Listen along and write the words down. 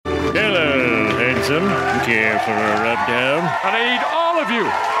Hello, handsome. Care for a rundown? And I need all of you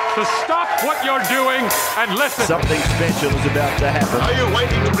to stop what you're doing and listen. Something special is about to happen. Are you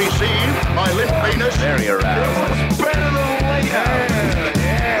waiting to receive my limp penis? Very aroused. Better than later.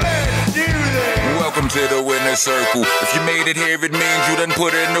 Let's do this. Welcome to the winner's circle. If you made it here, it means you done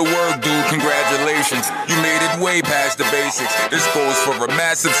put in the work, dude. Congratulations. You made it way past the basics. This goes for a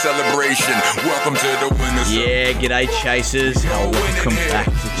massive celebration. Welcome to the winner's circle. Yeah, g'day chasers. Welcome back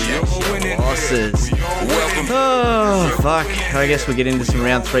to Chasing Losses. Welcome. Oh, fuck. I guess we'll get into some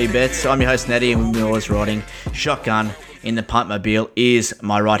round 3 bets. I'm your host, Natty, and we're always riding shotgun in the punt mobile is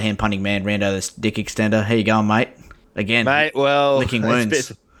my right-hand punting man, Rando, this dick extender. How you going, mate? Again, mate, well, licking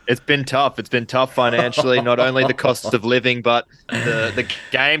wounds. It's been tough. It's been tough financially, not only the cost of living, but the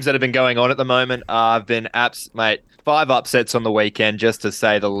games that have been going on at the moment have been mate. 5 upsets on the weekend, just to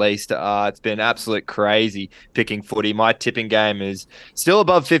say the least. It's been absolute crazy picking footy. My tipping game is still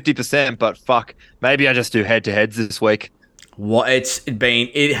above 50%, but fuck, maybe I just do head-to-heads this week.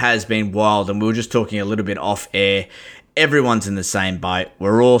 It has been wild, and we were just talking a little bit off air. Everyone's in the same boat.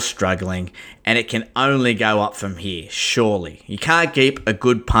 We're all struggling, and it can only go up from here, surely. You can't keep a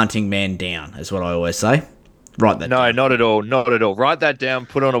good punting man down, is what I always say. Write that down. No, not at all. Not at all. Write that down,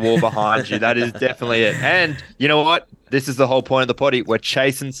 put on a wall behind you. That is definitely it. And you know what? This is the whole point of the potty. We're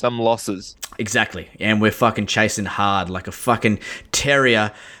chasing some losses. Exactly. And we're fucking chasing hard like a fucking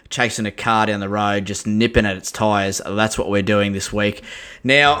terrier chasing a car down the road, just nipping at its tyres. That's what we're doing this week.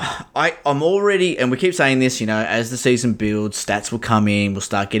 Now, I'm already, and we keep saying this, as the season builds, stats will come in, we'll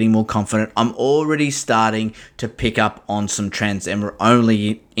start getting more confident. I'm already starting to pick up on some trends, and we're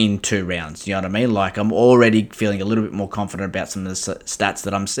only in 2 rounds. You know what I mean? Like, I'm already feeling a little bit more confident about some of the stats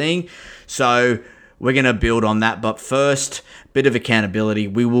that I'm seeing. So we're going to build on that. But first, bit of accountability.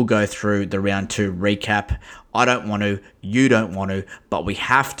 We will go through the round 2 recap. I don't want to, you don't want to, but we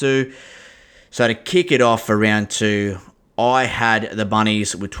have to. So to kick it off for round 2, I had the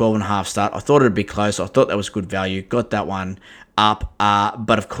Bunnies with 12.5 start. I thought it'd be close. I thought that was good value. Got that one up.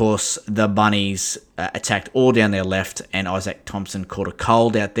 But of course, the Bunnies attacked all down their left, and Isaac Thompson caught a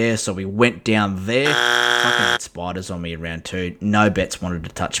cold out there. So we went down there. Fucking had spiders on me in round 2. No bets wanted to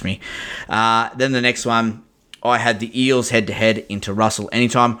touch me. Then the next one, I had the Eels head-to-head into Russell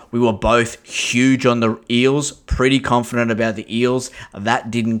Anytime. We were both huge on the Eels, pretty confident about the Eels. That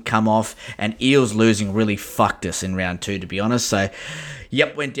didn't come off, and Eels losing really fucked us in round 2, to be honest. So,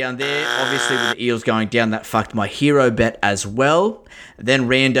 yep, went down there. Obviously, with the Eels going down, that fucked my hero bet as well. Then,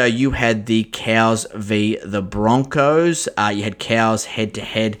 Rando, you had the Cows v. the Broncos. You had Cows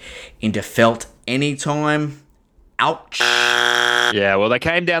head-to-head into Felt Anytime. Ouch. Yeah, well, they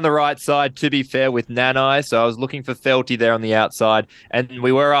came down the right side, to be fair, with Nanai, so I was looking for Felty there on the outside, and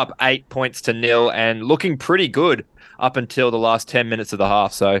we were up 8 points to 0 and looking pretty good up until the last 10 minutes of the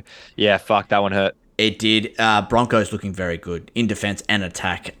half, so yeah, fuck, that one hurt. It did. Broncos looking very good in defense and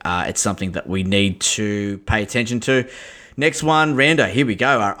attack. It's something that we need to pay attention to. Next one, Rando, here we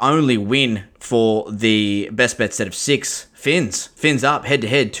go. Our only win for the best bet set of 6. Fins up,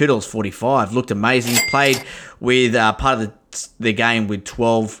 head-to-head, $2.45. Looked amazing. Played with part of the game with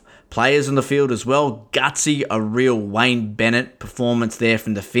 12 players on the field as well. Gutsy, a real Wayne Bennett performance there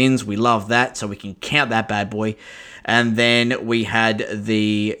from the Fins. We love that, so we can count that bad boy. And then we had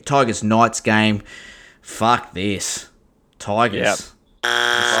the Tigers-Knights game. Fuck this. Tigers. Yep.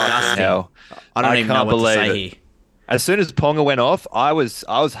 Disgusting. I don't even know what to say here. As soon as Ponga went off, I was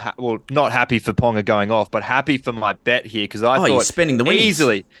not happy for Ponga going off, but happy for my bet here because I thought you're spending the winnings.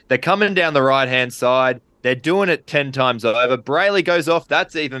 Easily. They're coming down the right-hand side. They're doing it 10 times over. Brayley goes off.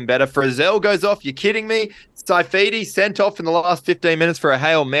 That's even better. Frizzell goes off. You're kidding me? Saifidi sent off in the last 15 minutes for a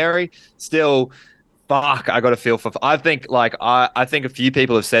Hail Mary. Still, fuck, I got a feel for... I think a few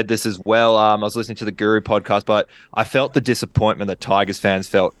people have said this as well. I was listening to the Guru podcast, but I felt the disappointment that Tigers fans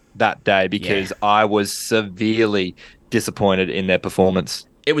felt that day because I was severely disappointed in their performance.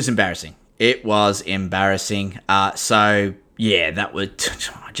 It was embarrassing. So, yeah, that was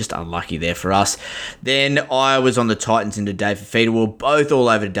just unlucky there for us. Then I was on the Titans into David Fifita. We were both all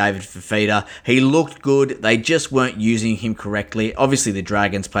over David Fifita. He looked good. They just weren't using him correctly. Obviously, the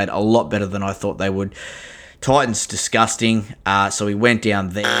Dragons played a lot better than I thought they would. Titans, disgusting. So we went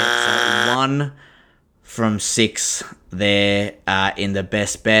down there. So 1 from 6 there in the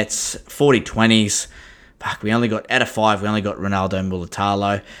best bets. 40-20s. Fuck, we only got, out of 5, we only got Ronaldo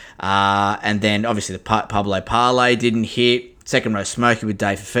Mulatalo. And then, obviously, the Pablo Parlay didn't hit. Second row smoky with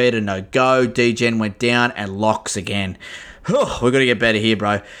Dave Fifita, no go. D-Gen went down, and locks again. We've got to get better here,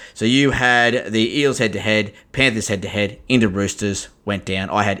 bro. So you had the Eels head-to-head, Panthers head-to-head, into Roosters, went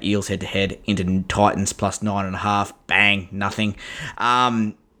down. I had Eels head-to-head into Titans plus 9.5. Bang, nothing.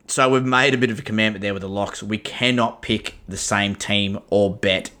 So we've made a bit of a commandment there with the locks. We cannot pick the same team or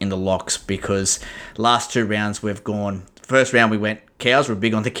bet in the locks because last 2 rounds we've gone. First round we went cows. We're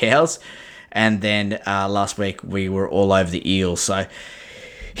big on the cows. And then last week we were all over the Eels. So,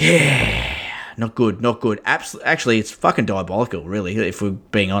 yeah, not good. Actually, it's fucking diabolical, really, if we're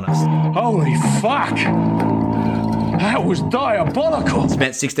being honest. Holy fuck! That was diabolical.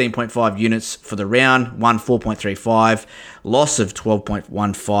 Spent 16.5 units for the round, won 4.35, loss of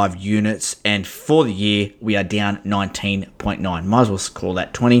 12.15 units, and for the year, we are down 19.9. Might as well call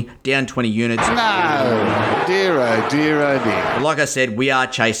that 20. Down 20 units. No, dear, oh dear, oh dear. But like I said, we are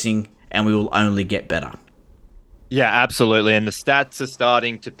chasing, and we will only get better. Yeah, absolutely. And the stats are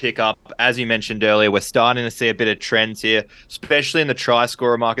starting to pick up. As you mentioned earlier, we're starting to see a bit of trends here, especially in the try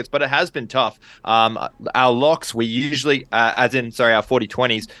scorer markets, but it has been tough. Our locks, we usually, our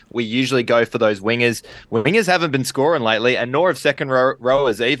 40-20s, we usually go for those wingers. Wingers haven't been scoring lately, and nor have second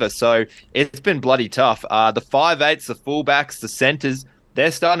rowers either. So it's been bloody tough. The 5'8s, the fullbacks, the centers,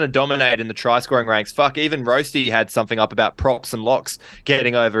 they're starting to dominate in the try-scoring ranks. Fuck, even Roasty had something up about props and locks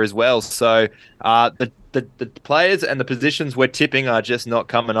getting over as well. So the players and the positions we're tipping are just not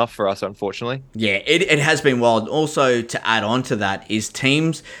coming off for us, unfortunately. Yeah, it has been wild. Also, to add on to that, is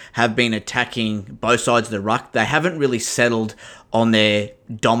teams have been attacking both sides of the ruck. They haven't really settled on their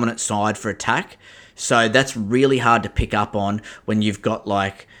dominant side for attack. So that's really hard to pick up on when you've got,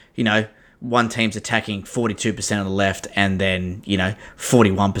 like, you know, one team's attacking 42% on the left and then,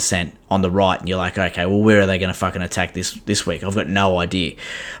 41% on the right. And you're like, okay, well, where are they going to fucking attack this week? I've got no idea.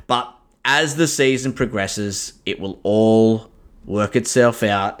 But as the season progresses, it will all work itself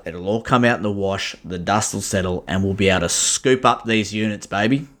out. It'll all come out in the wash. The dust will settle and we'll be able to scoop up these units,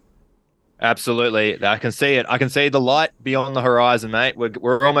 baby. Absolutely. I can see it. I can see the light beyond the horizon, mate.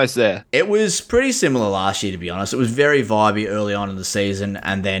 We're almost there. It was pretty similar last year, to be honest. It was very vibey early on in the season,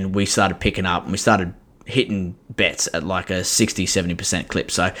 and then we started picking up and we started hitting bets at like a 60-70%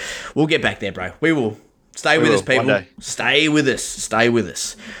 clip. So we'll get back there, bro. We will. Stay with us, people. Stay with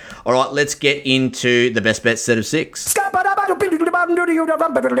us. All right, let's get into the best bet set of 6. I'm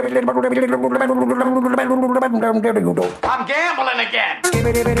gambling again.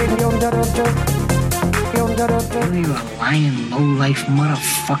 You a lying, low-life,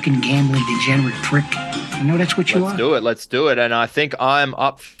 motherfucking gambling degenerate prick. You know that's what you are. Let's do it. And I think I'm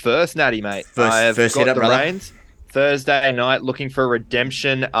up first, Natty, mate. First hit up, brother. Reins. Thursday night, looking for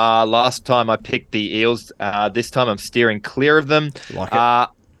redemption. Last time I picked the Eels. This time I'm steering clear of them. Like it.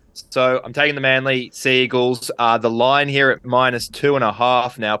 So I'm taking the Manly Sea Eagles. The line here at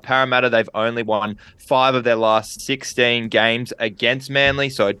 -2.5. Now, Parramatta, they've only won 5 of their last 16 games against Manly.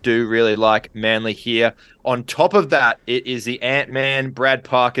 So I do really like Manly here. On top of that, it is the Ant-Man, Brad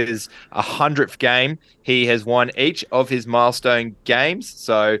Parker's 100th game. He has won each of his milestone games.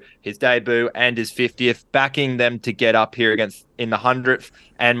 So his debut and his 50th, backing them to get up here in the 100th.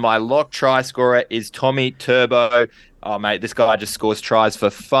 And my lock try scorer is Tommy Turbo. Oh, mate, this guy just scores tries for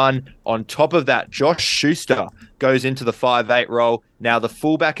fun. On top of that, Josh Schuster goes into the 5'8 role. Now, the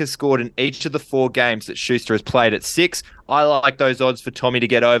fullback has scored in each of the 4 games that Schuster has played at 6. I like those odds for Tommy to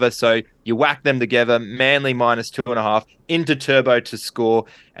get over. So you whack them together, Manly -2.5 into Turbo to score.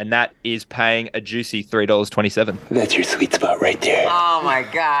 And that is paying a juicy $3.27. That's your sweet spot right there. Oh, my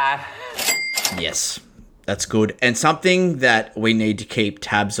God. Yes, that's good. And something that we need to keep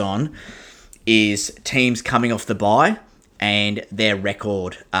tabs on is teams coming off the bye and their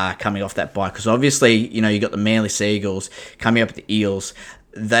record coming off that bye. Because obviously, you got the Manly Sea Eagles coming up with the Eels.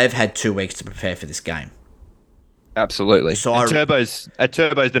 They've had 2 weeks to prepare for this game. Absolutely. So Turbo's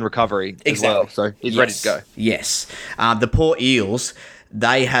been recovery as well, so he's ready to go. Yes. The poor Eels,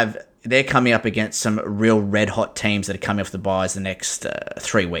 they're coming up against some real red-hot teams that are coming off the byes the next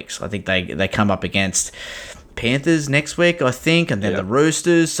 3 weeks. I think they come up against Panthers next week, I think, and then the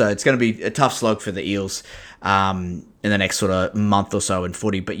Roosters. So it's going to be a tough slog for the Eels in the next sort of month or so in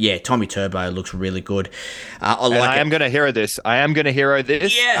footy. But yeah, Tommy Turbo looks really good. I am going to hero this.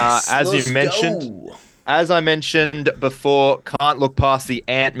 Yes, as I mentioned before, can't look past the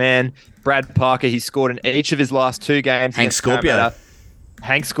Ant-Man, Brad Parker. He's scored in each of his last 2 games. Hank Scorpio.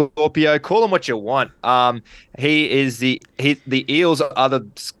 Hank Scorpio, call him what you want. He is the Eels are the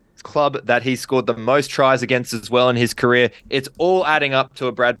club that he scored the most tries against as well in his career. It's all adding up to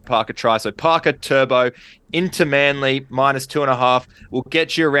a Brad Parker try. So Parker Turbo into Manly -2.5 will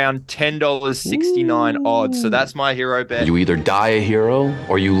get you around $10.69 odds. So that's my hero bet. You either die a hero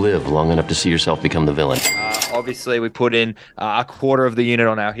or you live long enough to see yourself become the villain. Obviously, we put in a quarter of the unit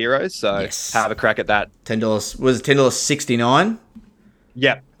on our heroes. So have a crack at that. $10. Was it $10.69?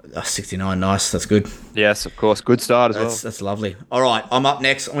 Yep. Oh, 69, nice. That's good. Yes, of course. Good start as well. That's lovely. All right, I'm up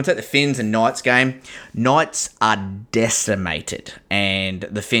next. I'm going to take the Finns and Knights game. Knights are decimated, and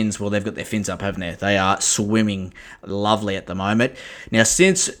the Finns, well, they've got their fins up, haven't they? They are swimming lovely at the moment. Now,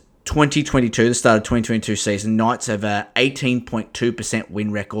 since 2022, the start of 2022 season, Knights have a 18.2%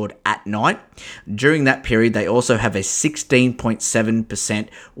 win record at night. During that period, they also have a 16.7%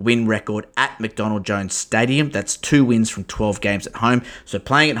 win record at McDonald Jones Stadium. That's 2 wins from 12 games at home. So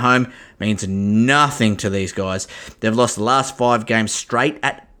playing at home means nothing to these guys. They've lost the last 5 games straight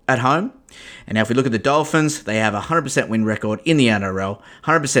at home. And now if we look at the Dolphins, they have a 100% win record in the NRL,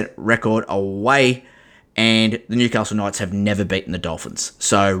 100% record away, and the Newcastle Knights have never beaten the Dolphins.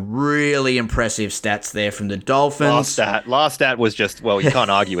 So really impressive stats there from the Dolphins. Last stat was just, well, you can't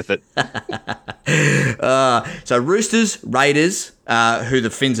argue with it. So Roosters, Raiders, who the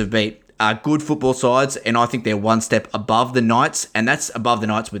Finns have beat, are good football sides, and I think they're one step above the Knights, and that's above the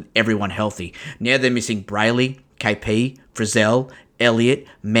Knights with everyone healthy. Now they're missing Brayley, KP, Frizzell, Elliott,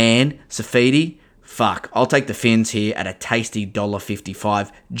 Mann, Safidi. Fuck, I'll take the Finns here at a tasty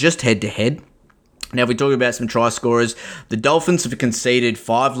 $1.55, just head-to-head. Now, if we talk about some try scorers, the Dolphins have conceded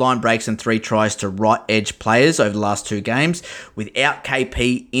 5 line breaks and 3 tries to right edge players over the last 2 games. Without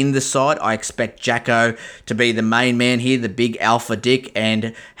KP in the side, I expect Jacko to be the main man here, the big alpha dick,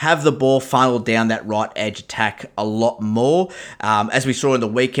 and have the ball funneled down that right edge attack a lot more. As we saw in the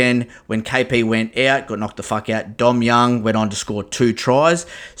weekend, when KP went out, got knocked the fuck out, Dom Young went on to score 2 tries.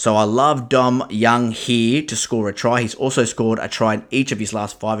 So I love Dom Young here to score a try. He's also scored a try in each of his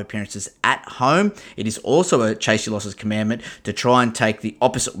last 5 appearances at home. It is also a chase your losses commandment to try and take the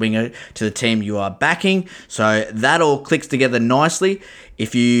opposite winger to the team you are backing. So that all clicks together nicely.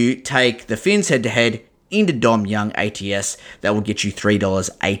 If you take the Finns head-to-head into Dom Young ATS, that will get you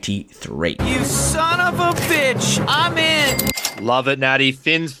 $3.83. You son of a bitch! I'm in! Love it, Natty.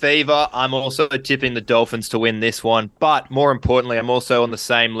 Finns fever. I'm also tipping the Dolphins to win this one. But more importantly, I'm also on the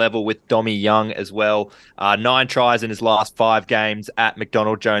same level with Dommy Young as well. 9 tries in his last 5 games at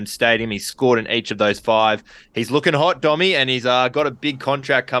McDonald Jones Stadium. He's scored in each of those 5. He's looking hot, Dommy, and he's got a big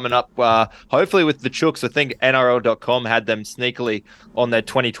contract coming up, hopefully with the Chooks. I think NRL.com had them sneakily on their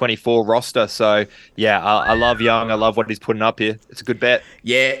 2024 roster. So, yeah, I love Young. I love what he's putting up here. It's a good bet.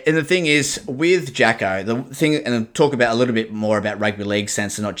 Yeah, and the thing is, with Jacko, and I'll talk about a little bit more about rugby league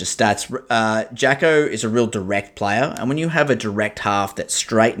sense and not just stats. Jacko is a real direct player, and when you have a direct half that's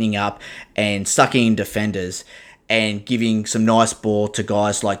straightening up and sucking in defenders and giving some nice ball to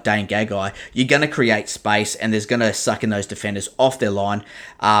guys like Dane Gagai, you're going to create space, and there's going to suck in those defenders off their line.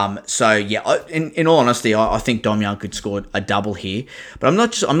 So yeah, in all honesty, I think Dom Young could score a double here, but I'm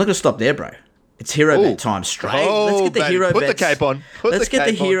not going to stop there, bro. It's hero bet time straight. Let's get the hero bets. Put the cape on. Let's get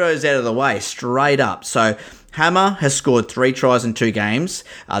the heroes out of the way straight up. So Hammer has scored 3 tries in 2 games.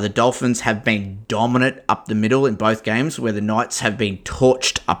 The Dolphins have been dominant up the middle in both games, where the Knights have been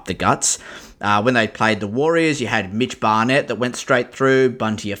torched up the guts. When they played the Warriors, you had Mitch Barnett that went straight through.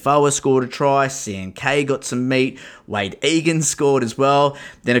 Bunty Afoa scored a try. CNK got some meat. Wade Egan scored as well.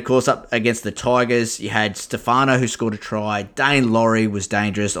 Then, of course, up against the Tigers, you had Stefano who scored a try. Dane Laurie was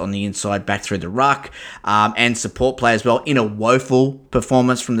dangerous on the inside back through the ruck. And support play as well in a woeful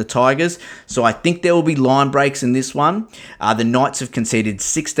performance from the Tigers. So I think there will be line breaks in this one. The Knights have conceded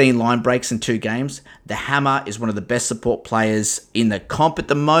 16 line breaks in 2 games. The Hammer is one of the best support players in the comp at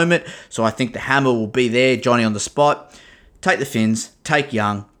the moment. So I think the Hammer will be there, Johnny on the spot. Take the Finns, take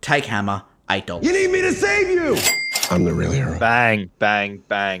Young, take Hammer, $8. You need me to save you! I'm the real hero. Bang, bang,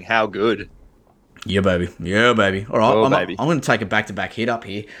 bang. How good. Yeah, baby. Yeah, baby. All right, I'm going to take a back-to-back hit up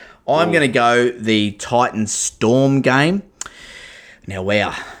here. I'm going to go the Titans-Storm game. Now,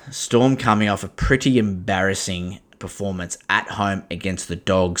 wow. Storm coming off a pretty embarrassing performance at home against the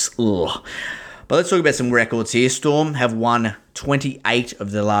Dogs. Ugh. But let's talk about some records here. Storm have won 28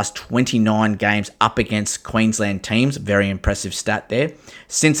 of the last 29 games up against Queensland teams. Very impressive stat there.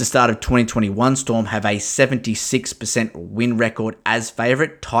 Since the start of 2021, Storm have a 76% win record as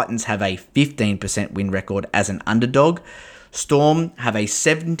favourite. Titans have a 15% win record as an underdog. Storm have a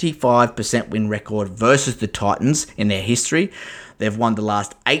 75% win record versus the Titans in their history. They've won the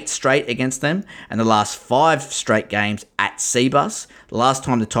last 8 straight against them and the last 5 straight games at Cbus. The last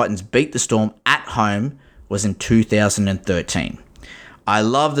time the Titans beat the Storm at home was in 2013. I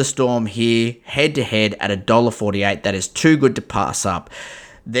love the Storm here, head-to-head at $1.48. That is too good to pass up.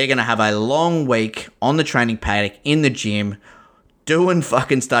 They're going to have a long week on the training paddock, in the gym, doing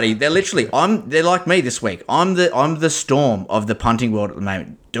fucking study. They're literally, they're like me this week. I'm the Storm of the punting world at the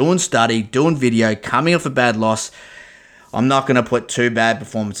moment. Doing study, doing video, coming off a bad loss. I'm not going to put 2 bad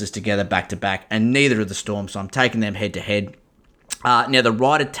performances together back to back, and neither of the Storm, so I'm taking them head to head. Now, the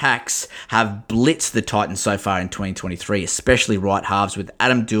right attacks have blitzed the Titans so far in 2023, especially right halves, with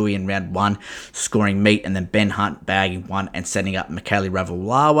Adam Dewey in round 1 scoring meat and then Ben Hunt bagging 1 and setting up Mikhaili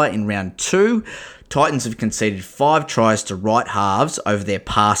Ravalawa in round 2. Titans have conceded 5 tries to right halves over their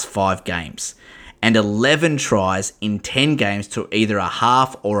past 5 games and 11 tries in 10 games to either a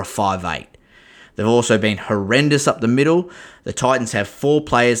half or a 5'8". They've also been horrendous up the middle. The Titans have 4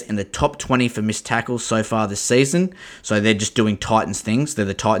 players in the top 20 for missed tackles so far this season. So they're just doing Titans things. They're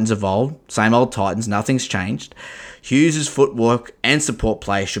the Titans evolved. Same old Titans. Nothing's changed. Hughes' footwork and support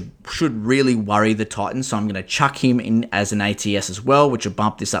play should really worry the Titans. So I'm going to chuck him in as an ATS as well, which will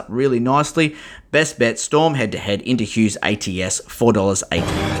bump this up really nicely. Best bet, Storm head-to-head into Hughes ATS,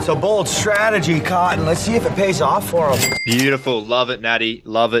 $4.80. It's a bold strategy, Cotton. Let's see if it pays off for him. Beautiful. Love it, Natty.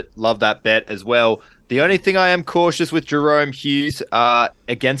 Love it. Love that bet as well. The only thing I am cautious with Jerome Hughes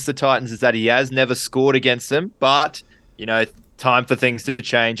against the Titans is that he has never scored against them, but, time for things to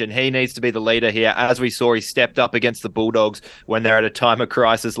change, and he needs to be the leader here. As we saw, he stepped up against the Bulldogs when they're at a time of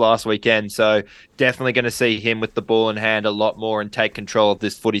crisis last weekend, so definitely going to see him with the ball in hand a lot more and take control of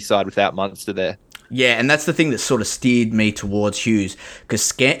this footy side without Munster there. Yeah, and that's the thing that sort of steered me towards Hughes,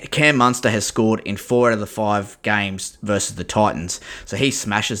 because Cam Munster has scored in 4 out of the 5 games versus the Titans, so he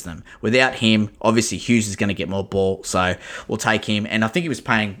smashes them. Without him, obviously Hughes is going to get more ball, so we'll take him, and I think he was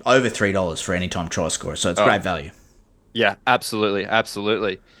paying over $3 for anytime try scorer, so it's great value. Yeah, absolutely,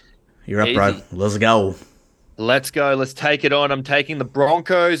 absolutely. You're up, bro. Let's go. Let's go. Let's take it on. I'm taking the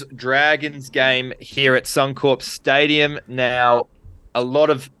Broncos-Dragons game here at Suncorp Stadium. Now, a lot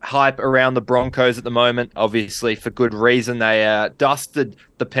of hype around the Broncos at the moment, obviously, for good reason. They dusted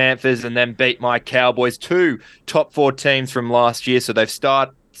the Panthers and then beat my Cowboys, 2 top 4 teams from last year, so they've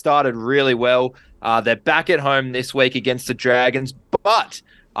started really well. They're back at home this week against the Dragons, but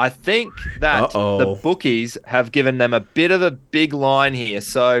I think that the bookies have given them a bit of a big line here.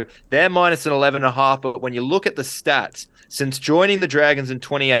 So they're minus an 11.5. But when you look at the stats, since joining the Dragons in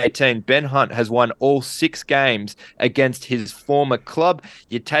 2018, Ben Hunt has won all 6 games against his former club.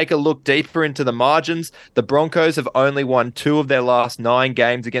 You take a look deeper into the margins. The Broncos have only won 2 of their last 9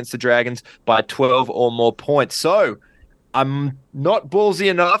 games against the Dragons by 12 or more points. So I'm not ballsy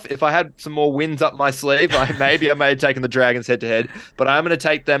enough. If I had some more wins up my sleeve, I may have taken the Dragons head-to-head, but I'm going to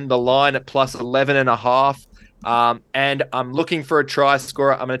take them the line at plus 11.5. And I'm looking for a try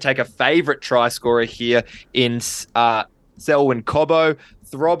scorer. I'm going to take a favourite try scorer here in Selwyn Cobbo.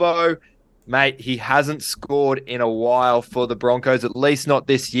 Throbbo, mate, he hasn't scored in a while for the Broncos, at least not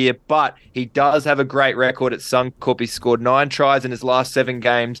this year, but he does have a great record at Suncorp. He scored 9 tries in his last 7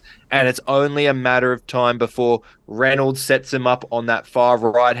 games, and it's only a matter of time before Reynolds sets him up on that far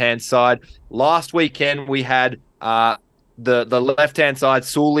right-hand side. Last weekend, we had the left-hand side,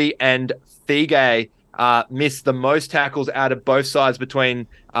 Sully and Fige missed the most tackles out of both sides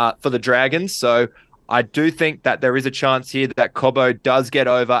for the Dragons, so I do think that there is a chance here that Cobbo does get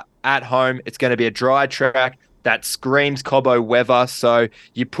over at home. It's going to be a dry track that screams Cobbo weather. So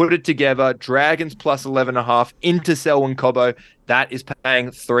you put it together, Dragons plus 11.5 into Selwyn Cobbo. That is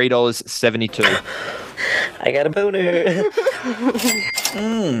paying $3.72. I got a boner.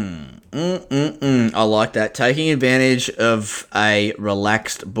 I like that. Taking advantage of a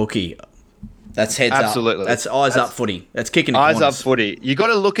relaxed bookie. That's heads Absolutely. up. That's eyes up footy. That's kicking the eyes corners. up footy. You got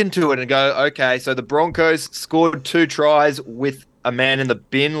to look into it and go, okay, so the Broncos scored 2 tries with a man in the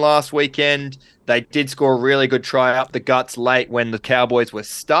bin last weekend. They did score a really good try up the guts late when the Cowboys were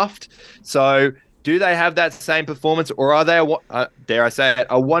stuffed. So do they have that same performance, or are they, dare I say it,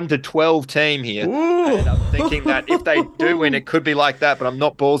 a 1-12 team here? Ooh. And I'm thinking that if they do win, it could be like that, but I'm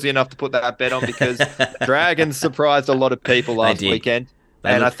not ballsy enough to put that bet on because the Dragons surprised a lot of people last weekend.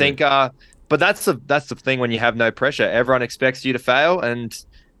 And I think... But that's the thing when you have no pressure. Everyone expects you to fail, and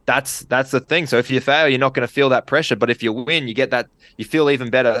that's the thing. So if you fail, you're not going to feel that pressure. But if you win, you get that. You feel even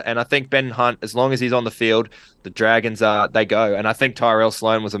better. And I think Ben Hunt, as long as he's on the field, the Dragons they go. And I think Tyrell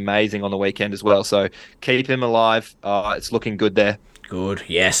Sloan was amazing on the weekend as well. So keep him alive. It's looking good there. Good,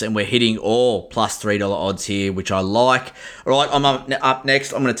 yes, and we're hitting all plus $3 odds here, which I like. All right, I'm up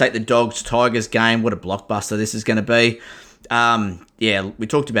next. I'm going to take the Dogs-Tigers game. What a blockbuster this is going to be. We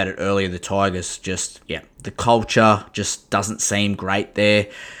talked about it earlier. The Tigers the culture just doesn't seem great there.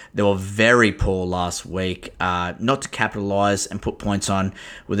 They were very poor last week, not to capitalise and put points on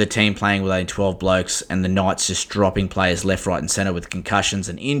with a team playing with only 12 blokes and the Knights just dropping players left, right and centre with concussions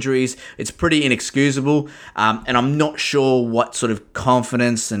and injuries. It's pretty inexcusable, and I'm not sure what sort of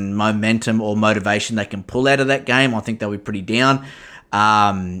confidence and momentum or motivation they can pull out of that game. I think they'll be pretty down,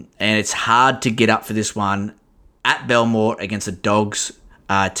 and it's hard to get up for this one at Belmore against a Dogs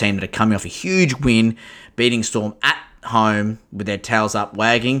team that are coming off a huge win, beating Storm at home with their tails up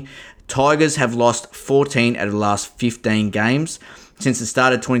wagging. Tigers have lost 14 out of the last 15 games. Since the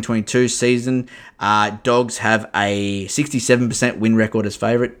start of 2022 season, Dogs have a 67% win record as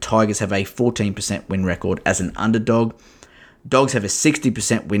favourite. Tigers have a 14% win record as an underdog. Dogs have a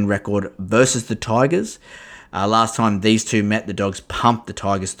 60% win record versus the Tigers. Last time these two met, the Dogs pumped the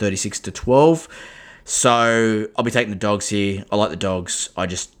Tigers 36-12. So I'll be taking the Dogs here. I like the Dogs. I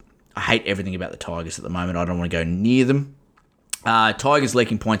hate everything about the Tigers at the moment. I don't want to go near them. Tigers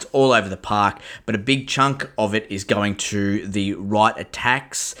leaking points all over the park, but a big chunk of it is going to the right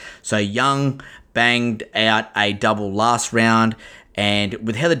attacks. So Young banged out a double last round, and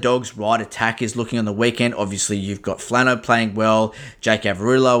with how the Dogs' right attack is looking on the weekend, obviously you've got Flano playing well, Jake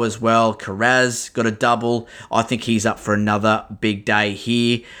Averillo as well, Carraz got a double. I think he's up for another big day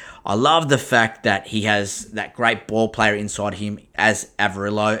here. I love the fact that he has that great ball player inside him as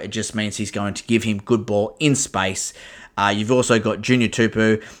Averillo. It just means he's going to give him good ball in space. You've also got Junior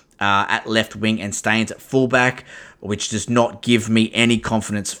Tupu at left wing and Staines at fullback, which does not give me any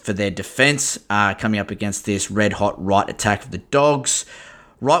confidence for their defence coming up against this red-hot right attack of the Dogs.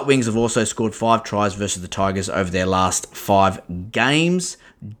 Right wings have also scored 5 tries versus the Tigers over their last 5 games.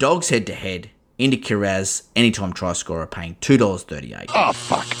 Dogs head-to-head into Kiraz, anytime try scorer, paying $2.38. Oh,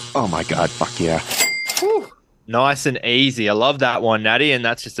 fuck. Oh, my God. Fuck yeah. Whew. Nice and easy. I love that one, Natty, and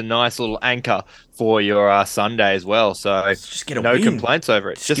that's just a nice little anchor for your Sunday as well. So just get a no win. Complaints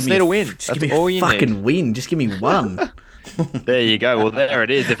over it. Just need a win. Just that's give me all a you fucking need. win. Just give me one. There you go. Well, there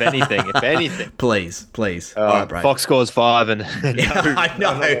it is. If anything. Please. All right, bro. Fox scores 5 and I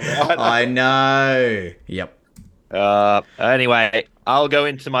know. Yep. Anyway, I'll go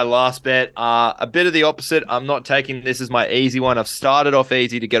into my last bet. A bit of the opposite. I'm not taking this as my easy one. I've started off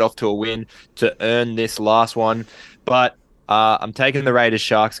easy to get off to a win to earn this last one, but I'm taking the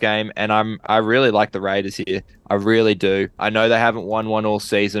Raiders-Sharks game, and I really like the Raiders here. I really do. I know they haven't won one all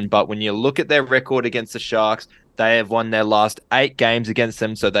season, but when you look at their record against the Sharks, they have won their last 8 games against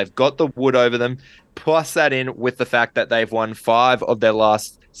them, so they've got the wood over them. Plus that in with the fact that they've won 5 of their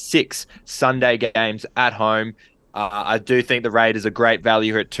last 6 Sunday games at home. I do think the Raiders are great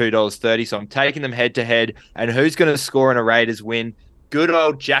value here at $2.30, so I'm taking them head-to-head. And who's going to score in a Raiders win? Good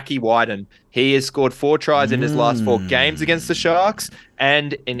old Jackie Wyden. He has scored 4 tries in his last 4 games against the Sharks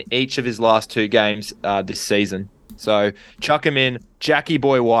and in each of his last 2 games this season. So chuck him in, Jackie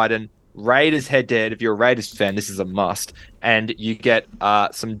Boy Wyden, Raiders head-to-head. If you're a Raiders fan, this is a must. And you get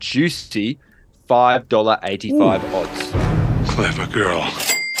some juicy $5.85 odds. Clever girl.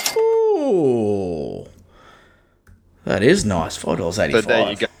 Ooh. That is nice. $5.85. But there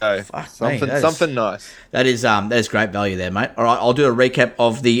you go. Fuck something nice. That is great value there, mate. All right, I'll do a recap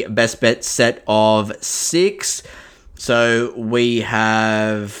of the best bet set of 6. So we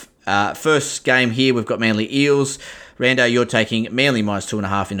have first game here. We've got Manly Eels. Rando, you're taking Manly minus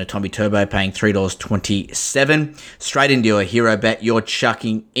 2.5 into Tommy Turbo, paying $3.27. Straight into your hero bet, you're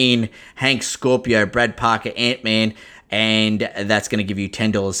chucking in Hank Scorpio, Brad Parker, Ant-Man, and that's going to give you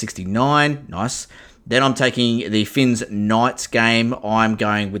 $10.69. Nice. Then I'm taking the Finns Knights game. I'm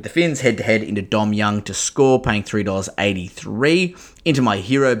going with the Finns head-to-head into Dom Young to score, paying $3.83 into my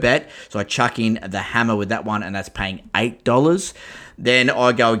hero bet. So I chuck in the hammer with that one, and that's paying $8. Then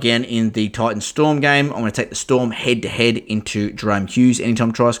I go again in the Titans Storm game. I'm going to take the Storm head-to-head into Jerome Hughes,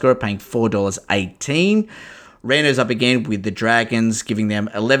 anytime try scorer, paying $4.18. Rando's up again with the Dragons, giving them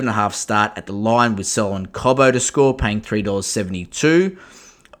 11.5 start at the line with Solon Cobbo to score, paying $3.72.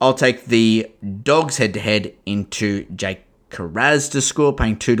 I'll take the Dogs head-to-head into Jake Carraz to score,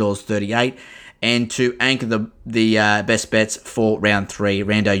 paying $2.38. And to anchor the best bets for round 3,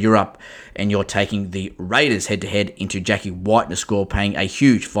 Rando, you're up, and you're taking the Raiders head-to-head into Jackie White to score, paying a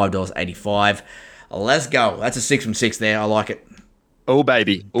huge $5.85. Let's go. That's a 6 from 6 there. I like it. Oh,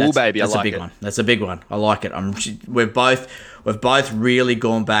 baby. Oh, baby. I like it. That's a big one. That's a big one. I like it. We've both really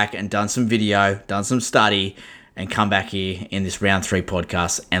gone back and done some video, done some study, and come back here in this round 3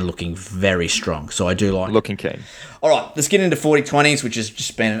 podcast and looking very strong. So I do like it. Looking keen. All right, let's get into 40-20s, which has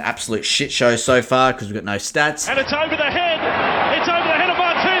just been an absolute shit show so far because we've got no stats. And it's over the head. It's over the head of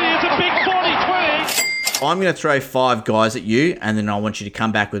Martini. It's a big 40-20. I'm going to throw 5 guys at you, and then I want you to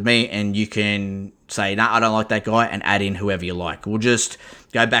come back with me, and you can say, nah, I don't like that guy, and add in whoever you like. We'll just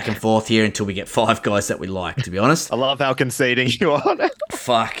go back and forth here until we get 5 guys that we like, to be honest. I love how conceding you are.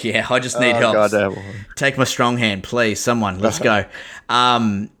 Fuck, yeah, I just need help. Goddamn. Take my strong hand, please, someone. Let's go.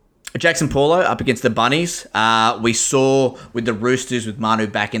 Jackson Paulo up against the Bunnies. We saw with the Roosters, with Manu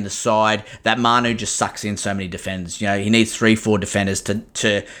back in the side, that Manu just sucks in so many defenders. You know, he needs 3-4 defenders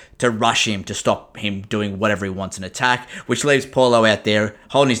to rush him, to stop him doing whatever he wants in attack, which leaves Paulo out there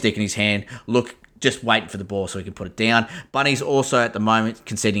holding his dick in his hand, just waiting for the ball so he can put it down. Bunnies also at the moment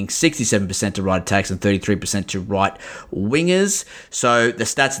conceding 67% to right attacks and 33% to right wingers. So the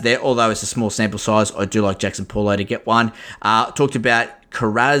stats there, although it's a small sample size, I do like Jackson Paulo to get one. Talked about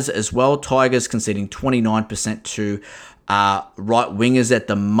Carraz as well. Tigers conceding 29% to right wingers at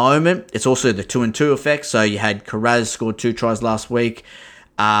the moment. It's also the 2-2 effect. So you had Carraz scored 2 tries last week.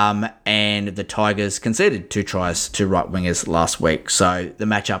 And the Tigers conceded 2 tries to right wingers last week. So the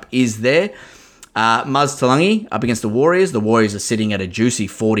matchup is there. Muz Talangi up against the Warriors. The Warriors are sitting at a juicy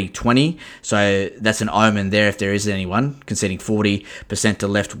 40-20. So that's an omen there if there is anyone, conceding 40% to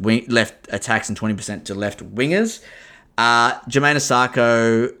left attacks and 20% to left wingers. Jermaine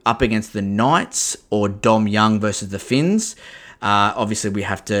Asako up against the Knights or Dom Young versus the Finns. Obviously, we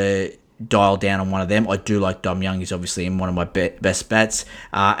have to dial down on one of them. I do like Dom Young. He's obviously in one of my best bets.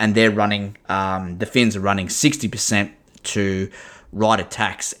 And they're running, the Finns are running 60% to right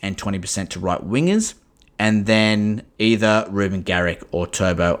attacks and 20% to right wingers. And then either Ruben Garrick or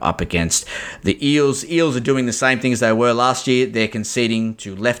Turbo up against the Eels. Eels are doing the same thing as they were last year. They're conceding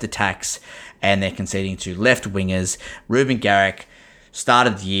to left attacks and they're conceding to left wingers. Ruben Garrick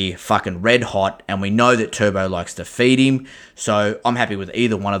started the year fucking red hot, and we know that Turbo likes to feed him. So I'm happy with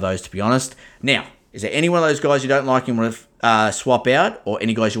either one of those, to be honest. Now, is there any one of those guys you don't like and want to swap out, or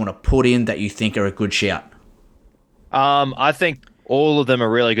any guys you want to put in that you think are a good shout? I think all of them are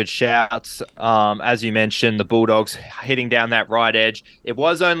really good shouts. As you mentioned, the Bulldogs hitting down that right edge. It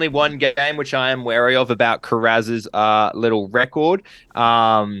was only one game, which I am wary of about Carraz's little record.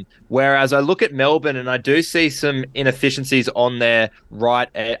 Whereas I look at Melbourne and I do see some inefficiencies on their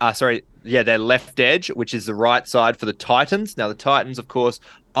their left edge, which is the right side for the Titans. Now, the Titans, of course,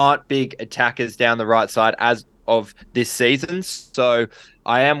 aren't big attackers down the right side as of this season. So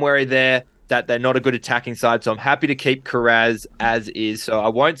I am wary there that they're not a good attacking side. So I'm happy to keep Carraz as is. So I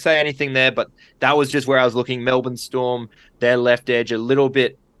won't say anything there, but that was just where I was looking. Melbourne Storm, their left edge, a little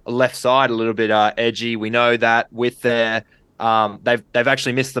bit left side, a little bit edgy. We know that with their they've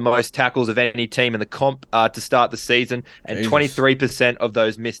actually missed the most tackles of any team in the comp to start the season, and 23% of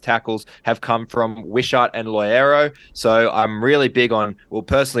those missed tackles have come from Wishart and Loiero. So I'm really big on,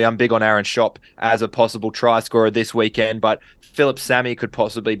 personally, I'm big on Aaron Schopp as a possible try scorer this weekend, but Philip Sammy could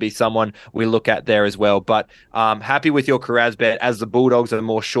possibly be someone we look at there as well. But happy with your Carraz bet, as the Bulldogs are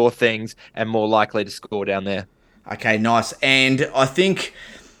more sure things and more likely to score down there. Okay, nice. And I think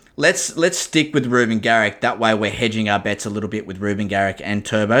let's stick with Ruben Garrick. That way we're hedging our bets a little bit with Ruben Garrick and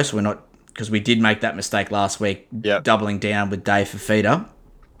Turbo. So we're not, because we did make that mistake last week, doubling down with Dave Fafita.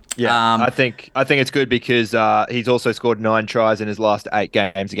 Yeah, I think it's good because he's also scored 9 tries in his last 8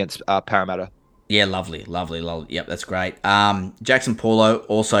 games against Parramatta. Yeah, lovely. Yep, that's great. Jackson Paulo,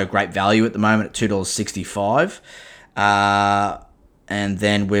 also great value at the moment at $2.65. And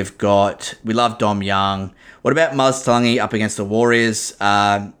then we love Dom Young. What about Muz Talangi up against the Warriors?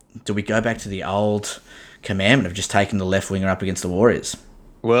 Do we go back to the old commandment of just taking the left winger up against the Warriors?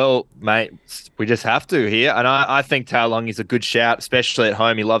 Well, mate, we just have to here. And I think Taolong is a good shout, especially at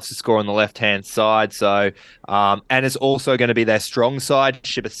home. He loves to score on the left-hand side. So, and it's also going to be their strong side.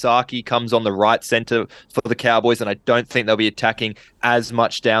 Shibasaki comes on the right centre for the Cowboys, and I don't think they'll be attacking as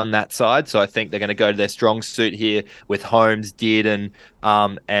much down that side. So I think they're going to go to their strong suit here with Holmes, Did, and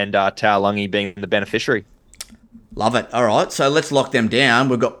Taolungi being the beneficiary. Love it. All right, so let's lock them down.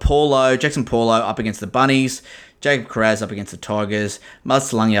 We've got Jackson Paulo up against the Bunnies, Jacob Carraz up against the Tigers, Muz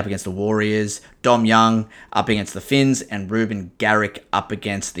Talangi up against the Warriors, Dom Young up against the Finns, and Ruben Garrick up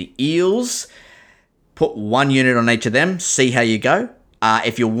against the Eels. Put 1 unit on each of them, see how you go.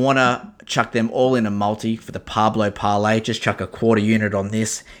 If you want to chuck them all in a multi for the Pablo parlay, just chuck a quarter unit on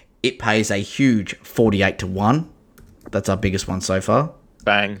this. It pays a huge 48-1. That's our biggest one so far.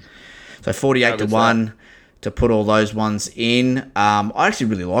 Bang. So 48-1. To put all those ones in. I actually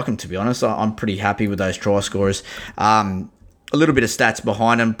really like them, to be honest. I'm pretty happy with those try scorers. A little bit of stats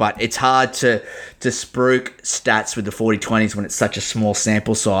behind them, but it's hard to spruik stats with the 40-20s when it's such a small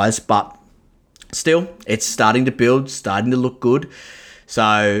sample size. But still, it's starting to build, starting to look good.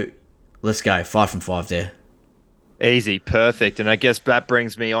 So let's go. 5 from 5 there. Easy, perfect. And I guess that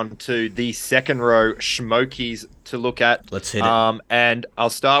brings me on to the second row schmokies to look at. Let's hit it. And I'll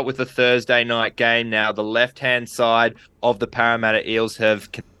start with the Thursday night game now. The left-hand side of the Parramatta Eels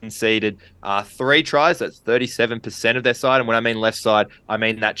have conceded 3 tries. That's 37% of their side. And when I mean left side, I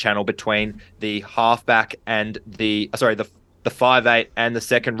mean that channel between the halfback and the 5'8" and the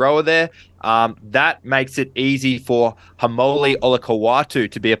second rower there. That makes it easy for Hamoli Olakawatu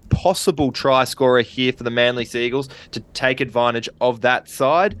to be a possible try scorer here for the Manly Seagulls to take advantage of that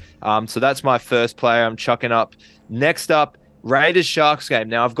side. So that's my first player I'm chucking up. Next up, Raiders Sharks game.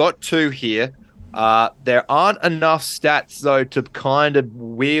 Now I've got 2 here. There aren't enough stats, though, to kind of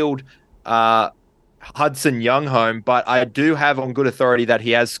wield Hudson Young home, but I do have on good authority that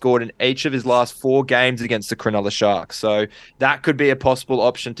he has scored in each of his last 4 games against the Cronulla Sharks. So that could be a possible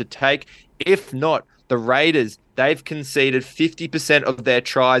option to take. If not, the Raiders, they've conceded 50% of their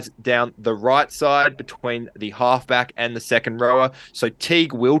tries down the right side between the halfback and the second rower. So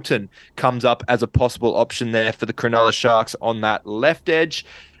Teague Wilton comes up as a possible option there for the Cronulla Sharks on that left edge.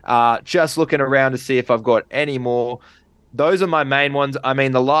 Just looking around to see if I've got any more. Those are my main ones. I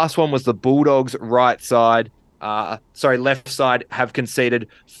mean, the last one was the Bulldogs' left side have conceded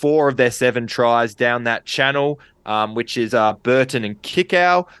 4 of their 7 tries down that channel, which is Burton and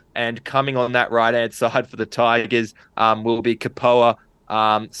Kickow. And coming on that right-hand side for the Tigers will be Kapoa.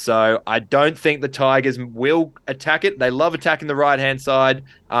 So I don't think the Tigers will attack it. They love attacking the right-hand side.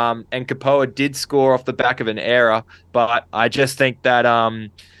 And Kapoa did score off the back of an error. But I just think that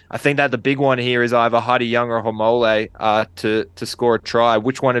the big one here is either Huddy Young or Homole to score a try.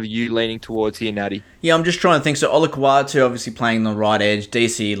 Which one are you leaning towards here, Natty? Yeah, I'm just trying to think. So Olakwatu obviously playing the right edge.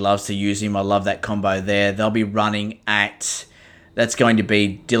 DC loves to use him. I love that combo there. They'll be running at... That's going to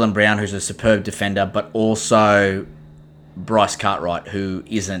be Dylan Brown, who's a superb defender, but also Bryce Cartwright, who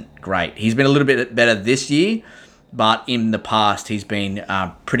isn't great. He's been a little bit better this year, but in the past he's been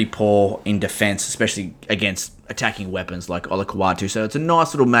pretty poor in defence, especially against attacking weapons like Olakwatu. So it's a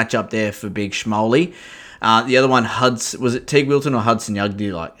nice little matchup there for Big Schmoley. The other one, was it Teague Wilton or Hudson Young? Do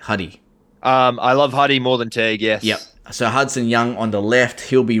you like Huddy? I love Huddy more than Teague, yes. Yep. So Hudson Young on the left,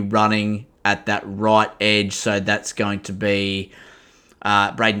 he'll be running at that right edge. So that's going to be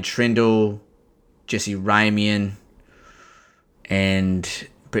Braden Trindle, Jesse Ramian, and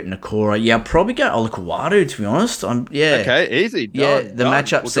Britton Nakora. Yeah, I'll probably go Olakwatu, to be honest. Okay, easy. The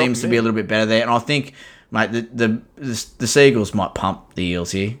matchup seems to be a little bit better there. And I think, mate, the Seagulls might pump the Eels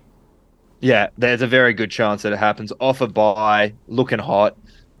here. Yeah, there's a very good chance that it happens. Off a bye, looking hot.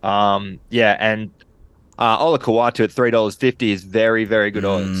 And Olakwatu at $3.50 is very, very good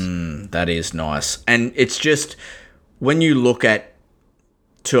odds. That is nice. And it's just, when you look at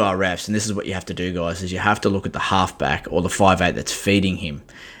 2R refs, and this is what you have to do, guys, is you have to look at the halfback or the 5'8" that's feeding him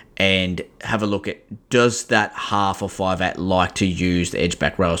and have a look at, does that half or 5'8" like to use the edge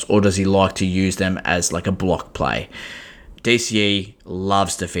back rows, or does he like to use them as like a block play? DCE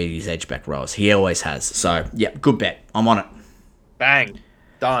loves to feed his edge back rows. He always has. So, yeah, good bet. I'm on it. Bang.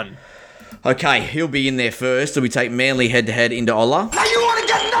 Done. Okay, he'll be in there first. So we take Manly head-to-head into Ola. Now you want to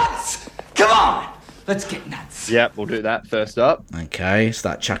get nuts? Come on. Let's get nuts. Yep, we'll do that first up. Okay,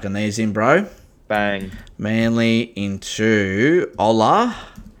 start chucking these in, bro. Bang. Manly into Ola.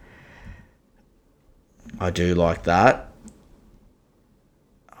 I do like that.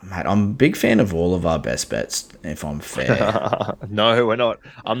 Mate, I'm a big fan of all of our best bets, if I'm fair. No, we're not.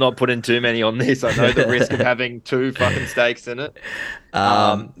 I'm not putting too many on this. I know the risk of having 2 fucking stakes in it.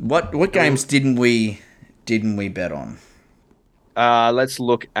 What games didn't we bet on? Let's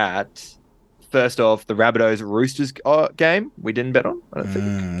look at, first off, the Rabbitohs Roosters game. We didn't bet on, I don't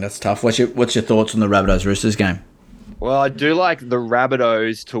think. That's tough. What's your thoughts on the Rabbitohs Roosters game? Well, I do like the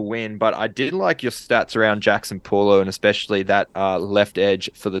Rabbitohs to win, but I did like your stats around Jackson Paulo, and especially that left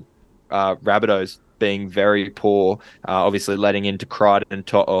edge for the Rabbitohs being very poor, obviously letting into Crichton and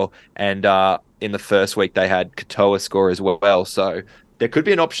To'o, and in the first week they had Katoa score as well. So there could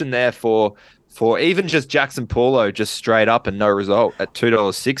be an option there for even just Jackson Paulo just straight up and no result at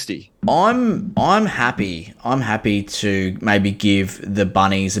 $2.60. I'm happy. I'm happy to maybe give the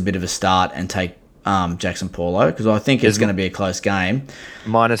Bunnies a bit of a start and take Jackson Paulo, because I think it's going to be a close game.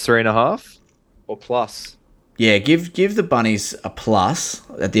 -3.5 or plus? Yeah, give the Bunnies a plus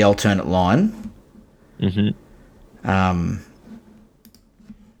at the alternate line. Mm-hmm.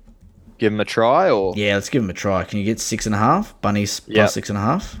 Give them a try, or yeah, let's give them a try. Can you get 6.5? Bunnies plus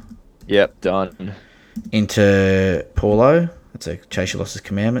 6.5. Yep, done. Into Paulo. That's a chase your losses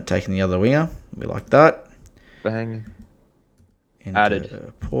commandment. Taking the other winger. We like that. Bang.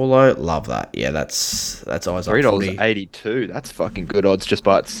 Added Paulo, love that. Yeah, that's eyes up. $3.82. That's fucking good odds just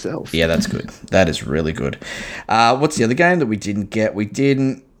by itself. Yeah, that's good. That is really good. What's the other game that we didn't get? We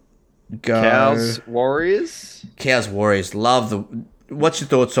didn't go Cows Warriors. Love the. What's your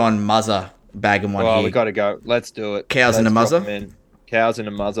thoughts on Muzzer bagging one here? We got to go. Let's do it. Cows and a Muzzer. Cows and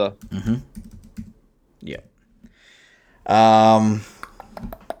a Muzzer. Mm-hmm. Yeah.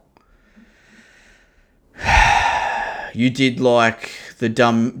 You did like the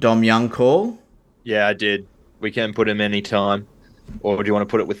Dom Young call? Yeah, I did. We can put him anytime. Or do you want to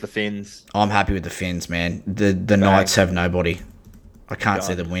put it with the Finns? I'm happy with the Finns, man. The Knights have nobody. I can't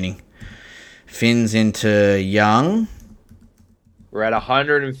see them winning. Finns into Young. We're at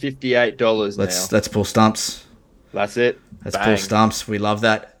 $158 now. Let's pull stumps. That's it. Let's pull stumps. We love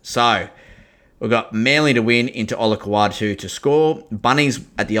that. So we've got Manly to win into Olakawatu to score. Bunnings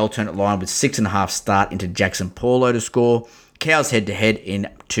at the alternate line with 6.5 start into Jackson Paulo to score. Cows head-to-head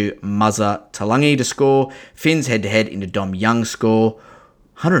into Muzza Talangi to score. Finns head-to-head into Dom Young score.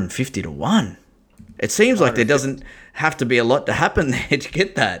 150 to 1. It seems like there doesn't have to be a lot to happen there to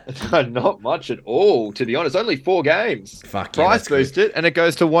get that. Not much at all, to be honest. Only 4 games. Fuck yeah, Price boost it, and it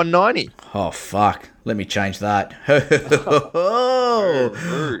goes to 190. Oh, fuck. Let me change that.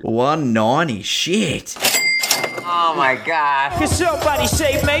 190. Shit. Oh my God. Can somebody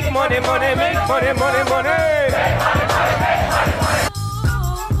say make money, money, make money, money, money?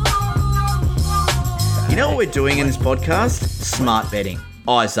 You know what we're doing in this podcast? Smart betting.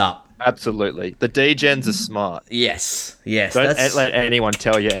 Eyes up. Absolutely. The D-gens are smart. Yes. Don't let anyone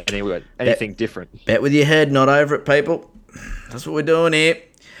tell you anything different. Bet with your head, not over it, people. That's what we're doing here.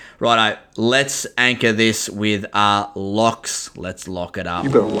 Righto, let's anchor this with our locks. Let's lock it up.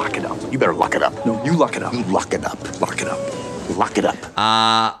 You better lock it up. You better lock it up. No, you lock it up. You lock it up. Lock it up. Lock it up.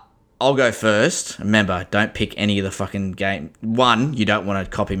 I'll go first. Remember, don't pick any of the fucking game. 1, you don't want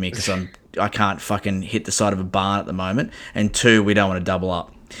to copy me because I can't fucking hit the side of a barn at the moment. And 2, we don't want to double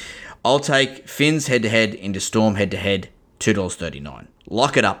up. I'll take Finns head-to-head into Storm head-to-head, $2.39.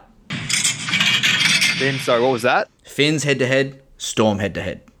 Lock it up. Sorry, what was that? Finns head-to-head, Storm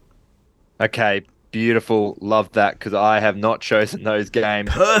head-to-head. Okay, beautiful. Love that because I have not chosen those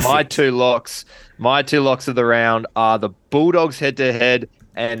games. Perfect. My two locks of the round are the Bulldogs head-to-head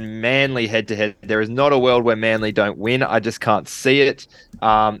and Manly head-to-head. There is not a world where Manly don't win. I just can't see it.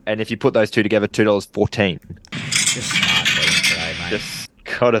 And if you put those two together, $2.14. Just smart betting today, mate. Just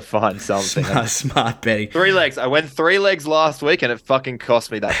gotta find something. Smart betting. 3 legs. I went 3 legs last week and it fucking cost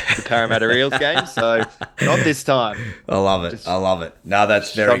me the Parramatta Eels game. So not this time. I love it. No,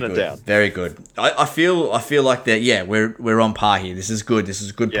 that's very good. Very good. I feel like that. Yeah, we're on par here. This is good. This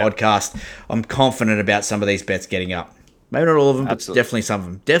is a good podcast. I'm confident about some of these bets getting up. Maybe not all of them, but definitely some of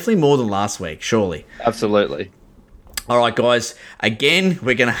them. Definitely more than last week, surely. Absolutely. All right, guys. Again,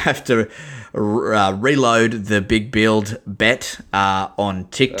 we're going to have to reload the big build bet on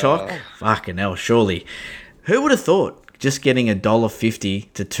TikTok. Fucking hell, surely. Who would have thought just getting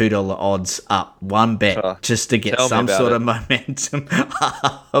 $1.50 to $2 odds up, one bet, just to get some sort of momentum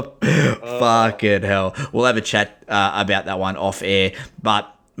up? Fucking hell. We'll have a chat about that one off air,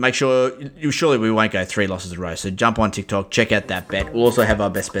 but make sure, surely we won't go 3 losses in a row. So jump on TikTok, check out that bet. We'll also have our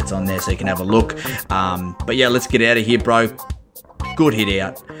best bets on there so you can have a look. But yeah, let's get out of here, bro. Good hit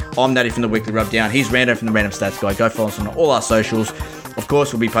out. I'm Natty from the Weekly Rubdown. He's Rando from the Random Stats Guy. Go follow us on all our socials. Of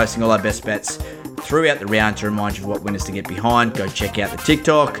course, we'll be posting all our best bets throughout the round to remind you of what winners to get behind. Go check out the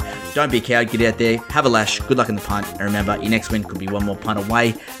TikTok. Don't be a coward. Get out there. Have a lash. Good luck in the punt. And remember, your next win could be one more punt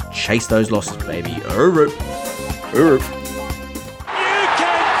away. Chase those losses, baby. Get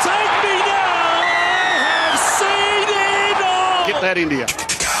that India.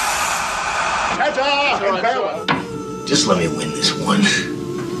 Just let me win this one.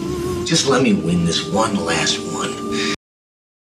 Just let me win this one last one.